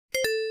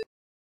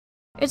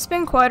It's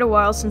been quite a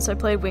while since I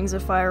played Wings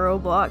of Fire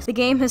Roblox. The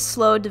game has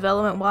slowed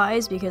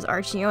development-wise because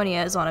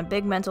Archionia is on a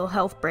big mental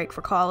health break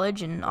for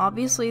college, and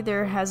obviously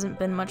there hasn't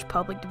been much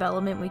public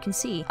development we can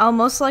see. I'll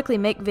most likely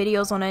make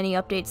videos on any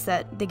updates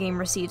that the game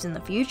receives in the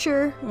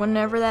future,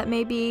 whenever that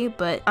may be,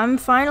 but I'm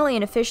finally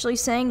and officially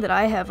saying that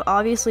I have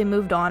obviously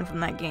moved on from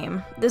that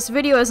game. This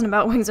video isn't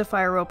about Wings of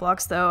Fire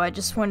Roblox though, I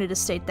just wanted to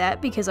state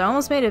that because I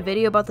almost made a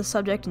video about the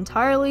subject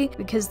entirely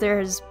because there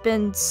has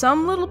been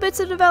some little bits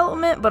of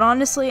development, but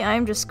honestly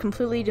I'm just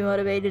completely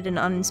demotivated and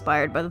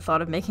uninspired by the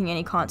thought of making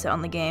any content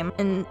on the game,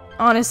 and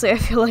honestly I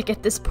feel like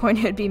at this point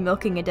it would be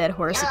milking a dead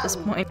horse at this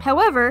point.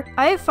 However,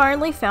 I have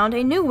finally found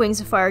a new Wings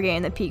of Fire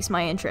game that piques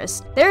my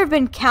interest. There have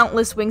been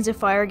countless Wings of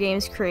Fire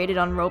games created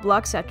on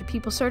Roblox after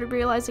people started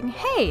realizing,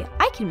 hey,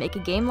 I can make a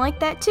game like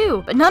that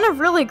too, but none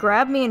have really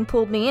grabbed me and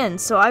pulled me in,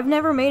 so I've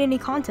never made any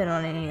content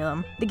on any of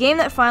them. The game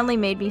that finally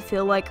made me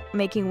feel like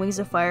making Wings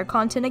of Fire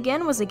content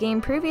again was a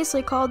game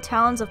previously called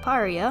Talons of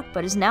Destiny,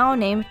 but is now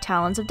named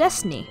Talons of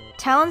Destiny.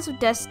 Talons of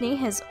Destiny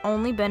has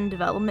only been in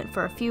development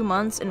for a few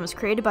months and was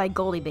created by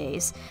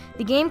Goldybays.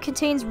 The game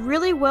contains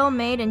really well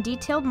made and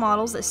detailed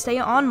models that stay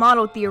on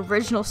model with the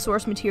original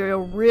source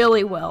material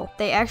really well.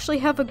 They actually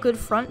have a good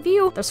front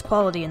view. There's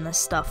quality in this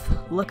stuff.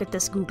 Look at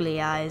this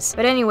googly eyes.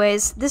 But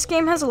anyways, this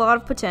game has a lot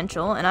of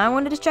potential and I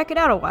wanted to check it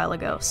out a while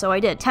ago, so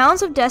I did.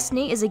 Talons of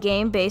Destiny is a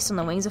game based on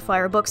the Wings of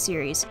Fire book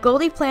series.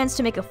 Goldie plans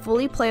to make a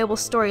fully playable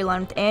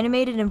storyline with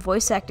animated and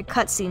voice acted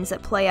cutscenes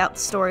that play out the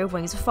story of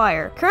Wings of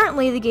Fire.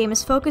 Currently, the game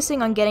is focusing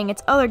on getting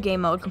its other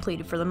game mode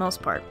completed for the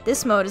most part.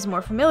 This mode is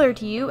more familiar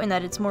to you in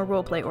that it's more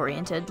roleplay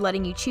oriented,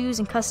 letting you choose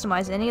and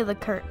customize any of the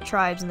current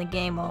tribes in the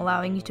game while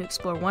allowing you to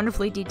explore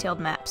wonderfully detailed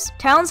maps.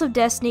 Talons of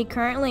Destiny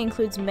currently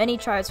includes many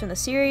tribes from the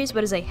series,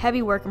 but is a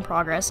heavy work in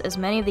progress as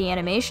many of the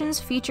animations,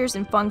 features,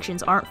 and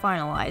functions aren't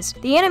finalized.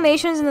 The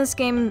animations in this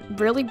game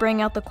really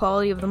bring out the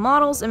quality of the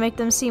models and make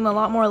them seem a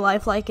lot more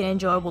lifelike and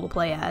enjoyable to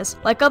play as.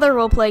 Like other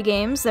roleplay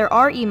games, there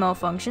are emo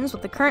functions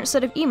with the current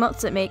set of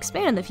emotes that may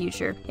expand in the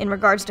future. In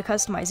regards to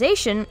customization,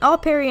 all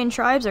Parian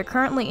tribes are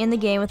currently in the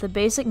game with a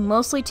basic,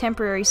 mostly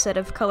temporary set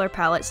of color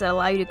palettes that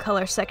allow you to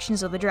color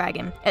sections of the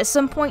dragon. At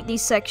some point,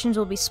 these sections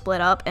will be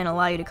split up and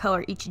allow you to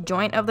color each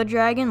joint of the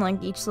dragon,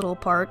 like each little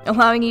part,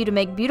 allowing you to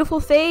make beautiful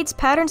fades,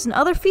 patterns, and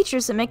other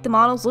features that make the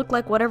models look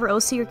like whatever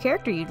OC or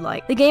character you'd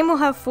like. The game will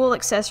have full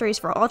accessories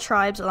for all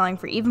tribes, allowing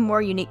for even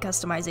more unique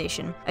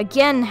customization.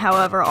 Again,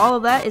 however, all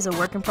of that is a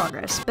work in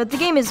progress, but the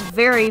game is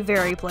very,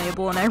 very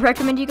playable, and I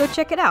recommend you go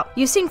check it out.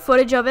 You've seen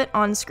footage of it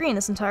on screen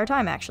this entire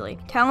time, actually.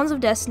 Talons of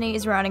Destiny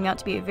is rounding out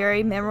to be a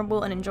very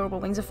memorable and enjoyable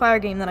Wings of Fire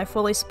game that I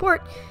fully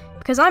support,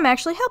 because I'm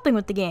actually helping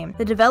with the game.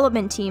 The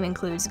development team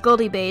includes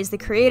Goldybays, the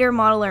creator,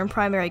 modeler, and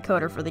primary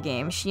coder for the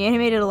game. She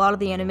animated a lot of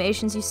the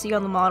animations you see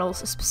on the models,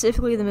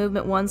 specifically the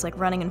movement ones like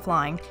running and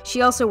flying.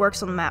 She also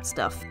works on the map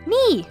stuff.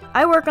 Me!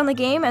 I work on the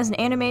game as an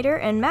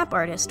animator and map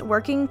artist,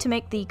 working to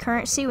make the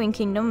current Seawing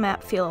Kingdom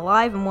map feel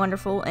alive and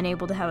wonderful and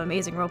able to have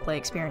amazing roleplay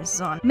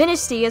experiences on.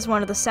 Ministy is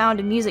one of the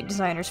sound and music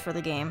designers for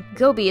the game.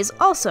 Gobi is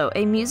also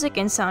a music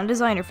and sound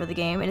designer for the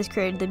game and has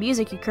created the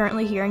music you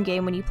currently hear in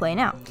game when you play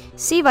now.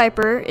 Sea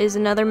Viper is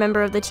another member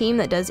of the team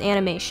that does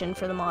animation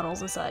for the models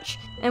and such.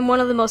 And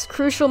one of the most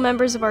crucial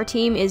members of our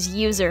team is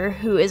User,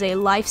 who is a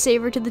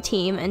lifesaver to the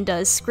team and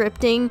does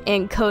scripting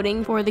and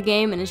coding for the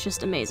game and is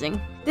just amazing.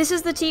 This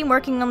is the team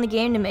working on the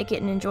game to make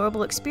it an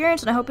enjoyable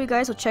experience, and I hope you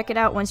guys will check it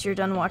out once you're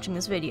done watching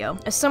this video.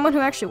 As someone who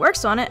actually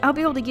works on it, I'll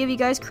be able to give you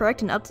guys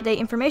correct and up-to-date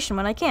information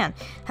when I can.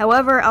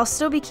 However, I'll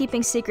still be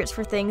keeping secrets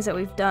for things that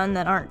we've done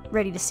that aren't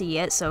ready to see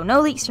yet, so no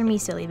leaks from me,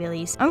 silly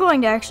billies. I'm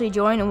going to actually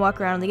join and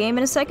walk around the game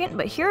in a second,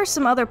 but here are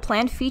some other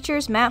planned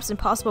features, maps, and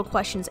possible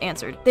questions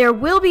answered. There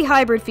will be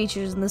hybrid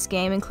features in this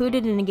game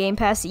included in a game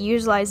pass that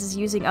utilizes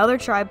using other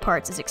tribe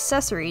parts as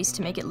accessories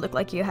to make it look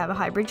like you have a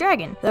hybrid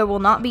dragon. There will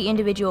not be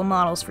individual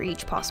models for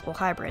each possible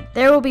hybrid.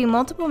 There will be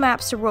multiple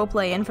maps to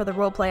roleplay in for the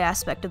roleplay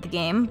aspect of the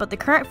game, but the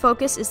current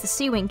focus is the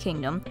Seawing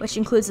Kingdom, which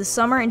includes the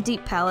Summer and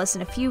Deep Palace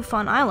and a few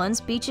fun islands,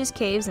 beaches,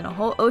 caves, and a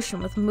whole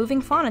ocean with moving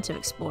fauna to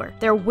explore.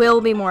 There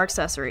will be more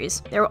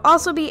accessories. There will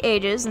also be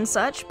ages and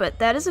such, but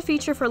that is a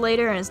feature for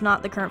later and is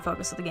not the current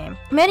focus of the game.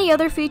 Many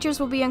other features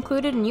will be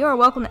included, and you are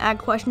welcome to add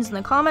questions in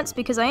the comments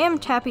because I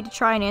am happy to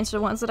try and answer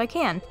the ones that I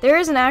can. There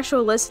is an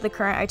actual list of the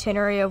current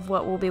itinerary of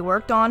what will be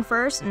worked on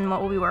first and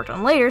what will be worked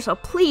on later, so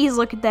please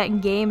look at that in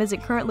game as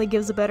it currently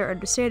gives a better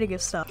understanding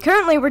of stuff.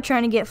 Currently, we're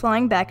trying to get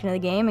flying back into the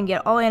game and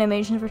get all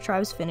animations for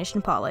tribes finished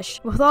and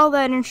polished. With all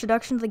that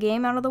introduction to the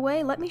game out of the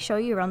way, let me show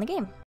you around the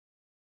game.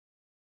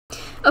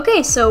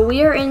 Okay, so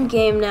we are in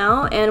game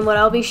now, and what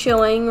I'll be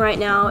showing right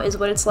now is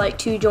what it's like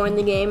to join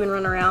the game and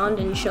run around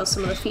and show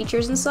some of the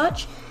features and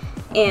such.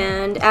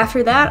 And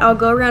after that, I'll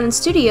go around in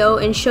studio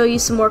and show you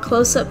some more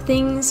close-up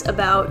things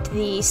about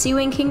the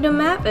Seawing Kingdom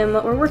map and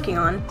what we're working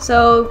on.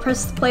 So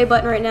press the play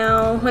button right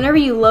now. Whenever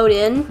you load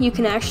in, you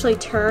can actually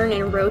turn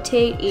and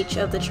rotate each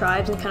of the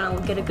tribes and kind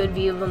of get a good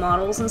view of the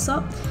models and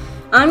stuff.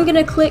 I'm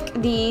gonna click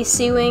the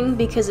Seawing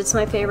because it's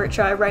my favorite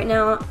tribe right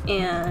now,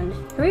 and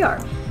here we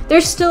are.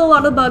 There's still a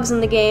lot of bugs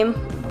in the game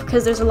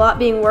because there's a lot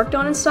being worked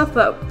on and stuff,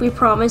 but we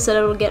promise that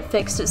it'll get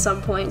fixed at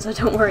some point, so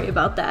don't worry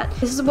about that.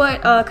 This is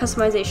what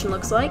customization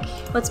looks like.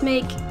 Let's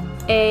make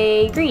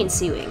a green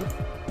sea wing.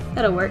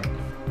 That'll work.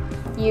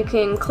 You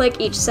can click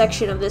each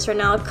section of this right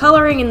now.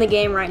 Coloring in the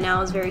game right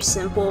now is very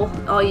simple.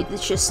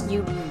 It's just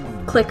you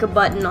click a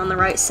button on the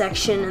right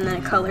section and then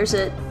it colors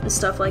it and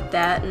stuff like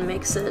that and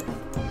makes it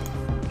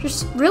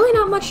just really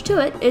not much to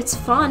it. It's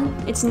fun.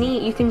 It's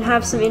neat. You can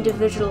have some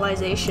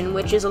individualization,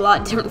 which is a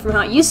lot different from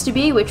how it used to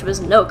be, which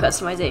was no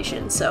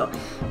customization. So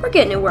we're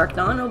getting it worked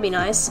on. It'll be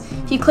nice.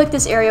 If you click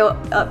this area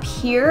up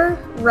here,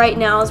 right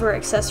now is where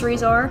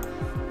accessories are.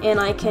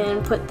 And I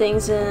can put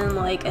things in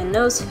like a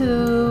nose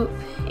hoop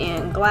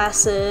and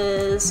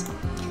glasses.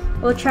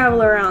 We'll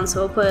travel around,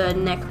 so we'll put a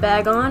neck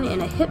bag on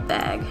and a hip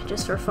bag,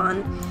 just for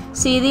fun.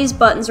 See, these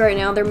buttons right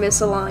now, they're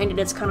misaligned and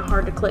it's kind of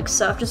hard to click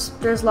stuff.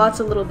 There's lots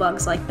of little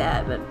bugs like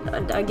that, but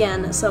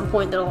again, at some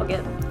point they'll all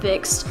get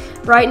fixed.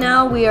 Right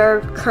now, we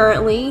are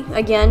currently,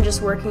 again,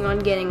 just working on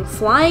getting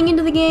flying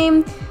into the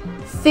game,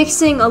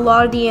 fixing a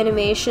lot of the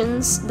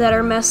animations that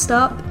are messed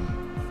up,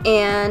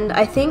 and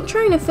I think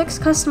trying to fix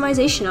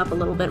customization up a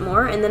little bit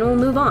more, and then we'll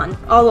move on.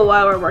 All the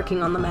while we're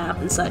working on the map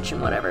and such and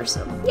whatever,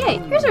 so yay!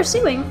 Here's our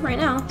sea wing right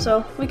now,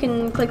 so we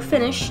can click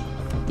finish.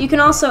 You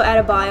can also add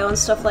a bio and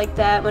stuff like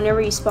that.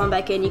 Whenever you spawn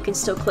back in, you can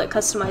still click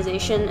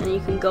customization, and you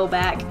can go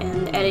back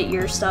and edit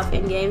your stuff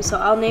in-game, so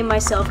I'll name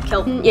myself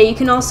Kelton. Yeah, you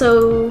can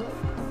also...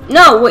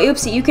 No! Wait,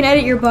 oopsie, you can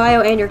edit your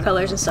bio and your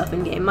colors and stuff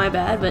in-game, my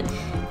bad, but...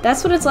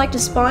 That's what it's like to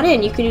spawn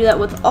in. You can do that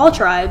with all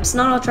tribes.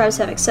 Not all tribes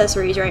have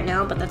accessories right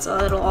now, but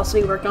that'll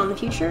also be worked on in the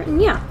future, and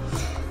yeah.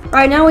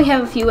 Right now we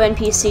have a few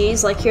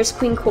NPCs, like here's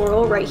Queen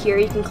Coral right here.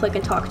 You can click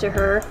and talk to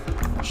her.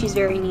 She's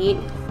very neat.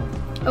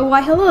 Oh,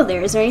 why hello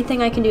there. Is there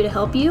anything I can do to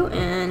help you?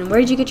 And where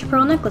did you get your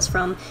pearl necklace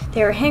from?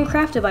 They are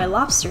handcrafted by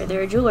Lobster.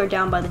 They're a jeweler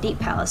down by the Deep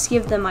Palace.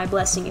 Give them my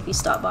blessing if you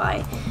stop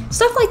by.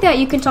 Stuff like that.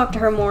 You can talk to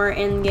her more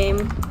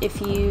in-game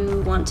if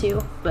you want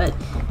to, but...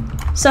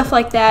 Stuff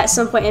like that. At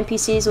some point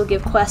NPCs will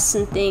give quests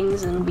and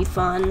things and it'll be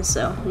fun,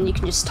 and you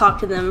can just talk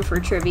to them for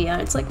trivia.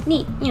 It's like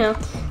neat, you know,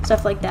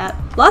 stuff like that.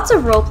 Lots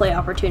of roleplay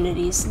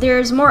opportunities.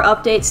 There's more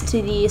updates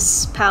to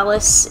this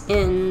palace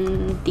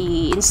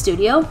in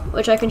studio,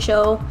 which I can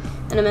show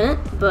in a minute,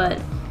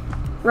 but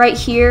right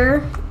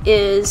here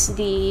is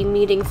the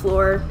meeting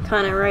floor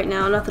kind of right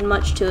now. Nothing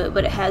much to it,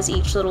 but it has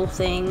each little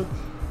thing.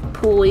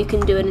 Pool, you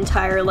can do an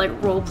entire like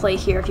role play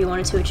here if you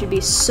wanted to, which would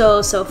be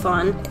so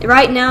fun.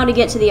 Right now, to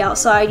get to the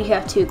outside, you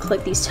have to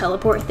click these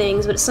teleport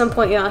things, but at some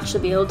point you'll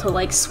actually be able to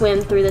like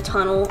swim through the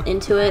tunnel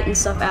into it and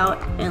stuff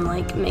out and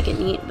like make it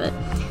neat. But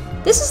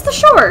this is the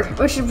shore,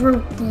 which we're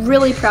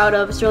really proud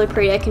of. It's really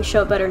pretty. I can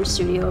show it better in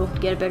studio,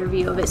 get a better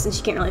view of it since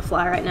you can't really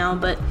fly right now.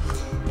 But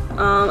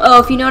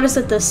oh, if you notice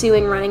that the sea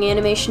wing running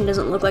animation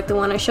doesn't look like the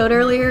one I showed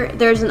earlier,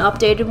 there's an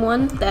updated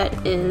one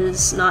that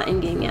is not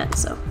in-game yet,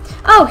 so.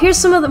 Oh,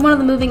 here's one of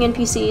the moving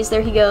NPCs.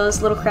 There he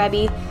goes, little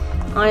Krabby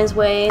on his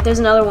way. There's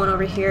another one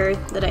over here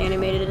that I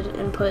animated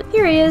and put.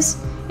 Here he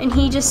is, and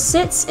he just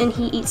sits and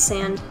he eats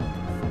sand.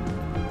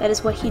 That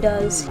is what he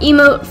does.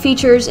 Emote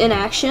features in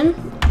action.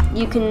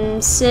 You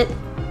can sit,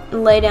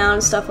 lay down,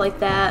 and stuff like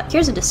that.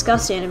 Here's a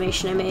disgust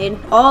animation I made.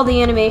 All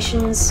the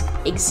animations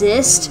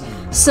exist.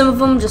 Some of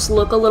them just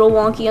look a little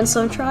wonky on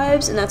some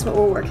tribes, and that's what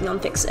we're working on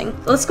fixing.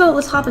 Let's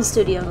hop in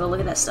studio and go look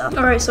at that stuff.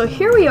 Alright, so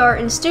here we are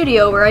in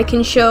studio where I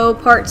can show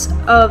parts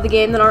of the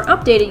game that aren't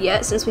updated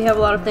yet, since we have a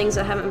lot of things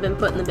that haven't been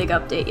put in the big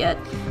update yet.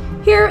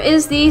 Here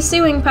is the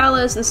Sea Wing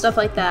Palace and stuff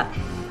like that.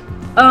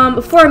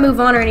 Before I move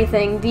on or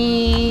anything,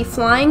 the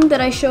flying that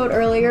I showed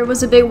earlier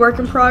was a big work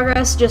in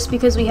progress just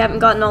because we haven't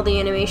gotten all the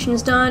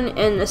animations done,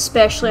 and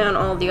especially on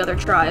all the other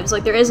tribes.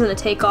 Like, there isn't a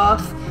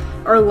takeoff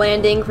or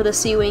landing for the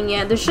Sea Wing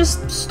yet. There's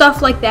just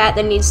stuff like that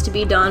needs to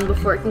be done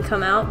before it can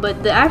come out,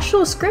 but the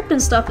actual script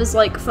and stuff is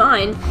like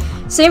fine.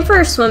 Same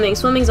for swimming.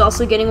 Swimming's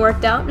also getting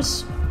worked out,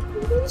 just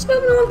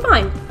moving along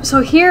fine.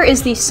 So here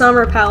is the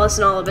Summer Palace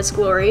in all of its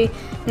glory.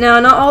 Now,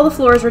 not all the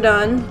floors are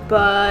done,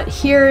 but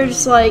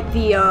here's like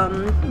the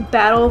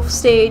battle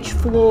stage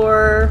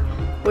floor,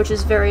 which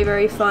is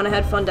very fun. I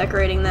had fun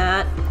decorating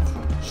that.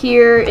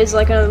 Here is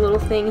like another little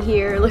thing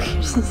here. Look,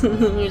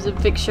 here's a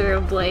picture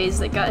of Blaze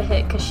that got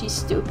hit because she's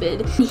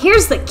stupid.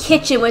 Here's the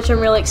kitchen, which I'm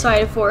really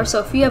excited for. So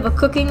if you have a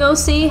cooking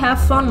OC,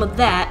 have fun with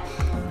that.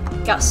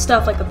 Got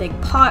stuff like a big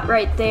pot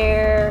right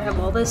there. Have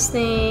all these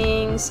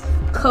things.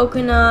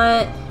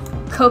 Coconut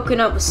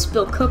with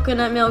spilled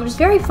coconut milk, which is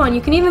very fun.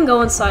 You can even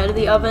go inside of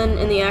the oven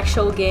in the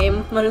actual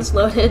game when it's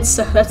loaded,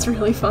 so that's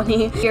really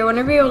funny. Here,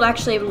 whenever you're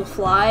actually able to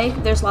fly,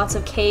 there's lots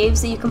of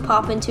caves that you can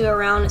pop into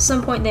around. At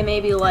some point, they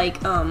may be like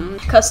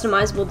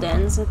customizable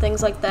dens and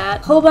things like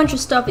that. Whole bunch of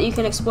stuff that you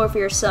can explore for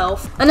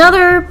yourself.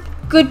 Another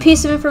good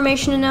piece of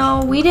information to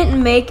know, we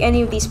didn't make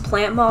any of these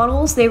plant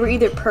models. They were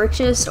either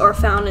purchased or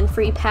found in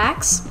free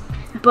packs,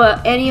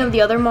 but any of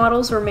the other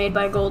models were made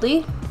by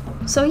Goldie.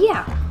 So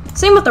yeah.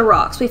 Same with the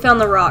rocks. We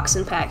found the rocks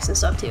in packs and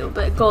stuff too,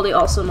 but Goldie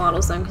also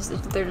models them because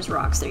they're just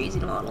rocks. They're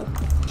easy to model.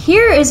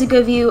 Here is a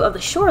good view of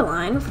the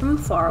shoreline from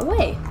far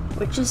away,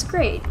 which is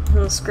great.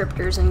 Little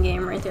scripters in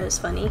game right there is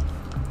funny.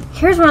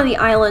 Here's one of the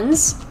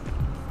islands.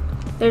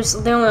 There's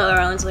the only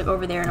other islands like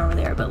over there and over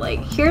there, but like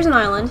here's an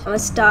island.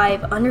 Let's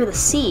dive under the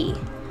sea.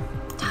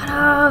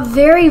 Ta-da!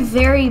 Very,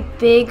 very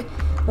big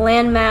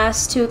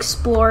landmass to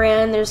explore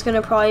in. There's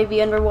gonna probably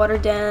be underwater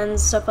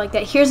dens, stuff like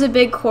that. Here's a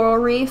big coral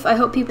reef. I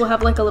hope people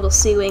have like a little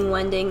sea wing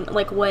wedding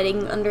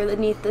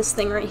underneath this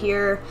thing right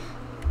here.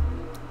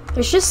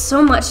 There's just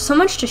so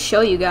much to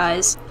show you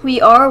guys. We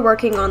are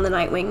working on the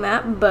Nightwing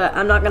map, but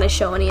I'm not going to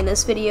show any in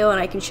this video, and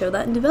I can show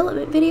that in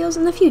development videos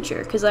in the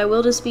future, because I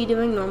will just be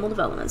doing normal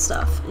development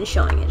stuff and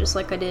showing it, just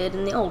like I did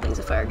in the old Wings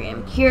of Fire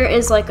game. Here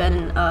is like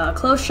a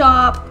clothes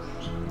shop,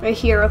 right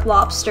here with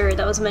lobster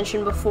that was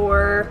mentioned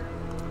before.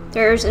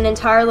 There's an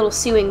entire little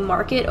Seawing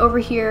market over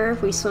here,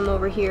 if we swim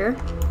over here.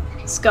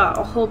 It's got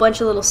a whole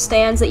bunch of little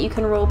stands that you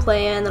can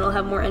roleplay in, that'll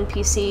have more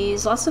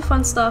NPCs, lots of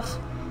fun stuff.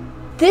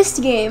 This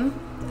game,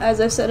 as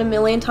I've said a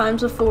million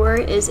times before,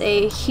 is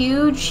a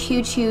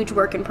huge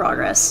work in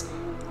progress.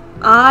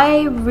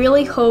 I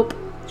really hope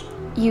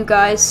you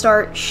guys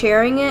start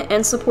sharing it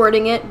and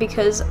supporting it,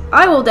 because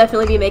I will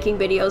definitely be making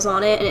videos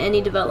on it and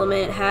any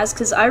development it has,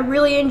 because I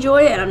really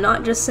enjoy it, and I'm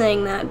not just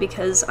saying that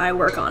because I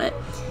work on it.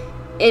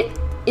 It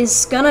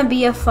is gonna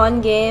be a fun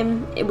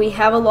game. We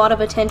have a lot of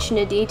attention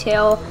to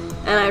detail,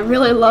 and I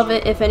really love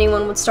it if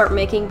anyone would start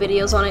making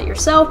videos on it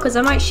yourself, because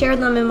I might share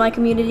them in my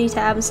community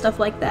tab and stuff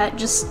like that.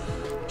 Just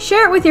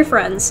share it with your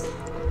friends.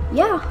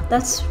 Yeah,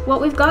 that's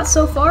what we've got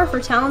so far for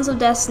Talons of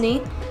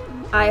Destiny.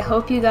 I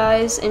hope you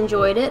guys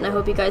enjoyed it, and I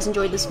hope you guys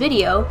enjoyed this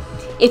video.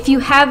 If you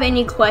have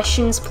any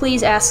questions,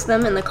 please ask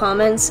them in the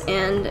comments,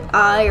 and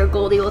I or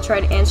Goldie will try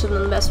to answer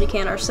them the best we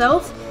can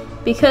ourselves,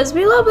 because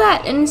we love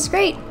that, and it's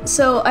great.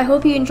 So I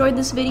hope you enjoyed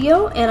this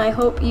video, and I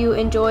hope you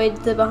enjoyed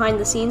the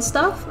behind-the-scenes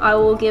stuff. I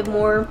will give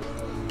more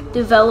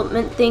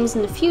development things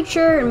in the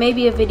future, and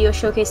maybe a video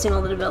showcasing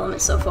all the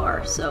development so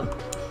far. So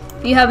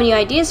if you have any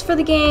ideas for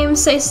the game,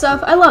 say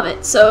stuff. I love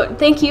it. So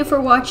thank you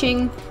for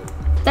watching.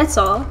 That's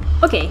all.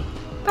 Okay,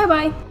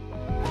 bye-bye.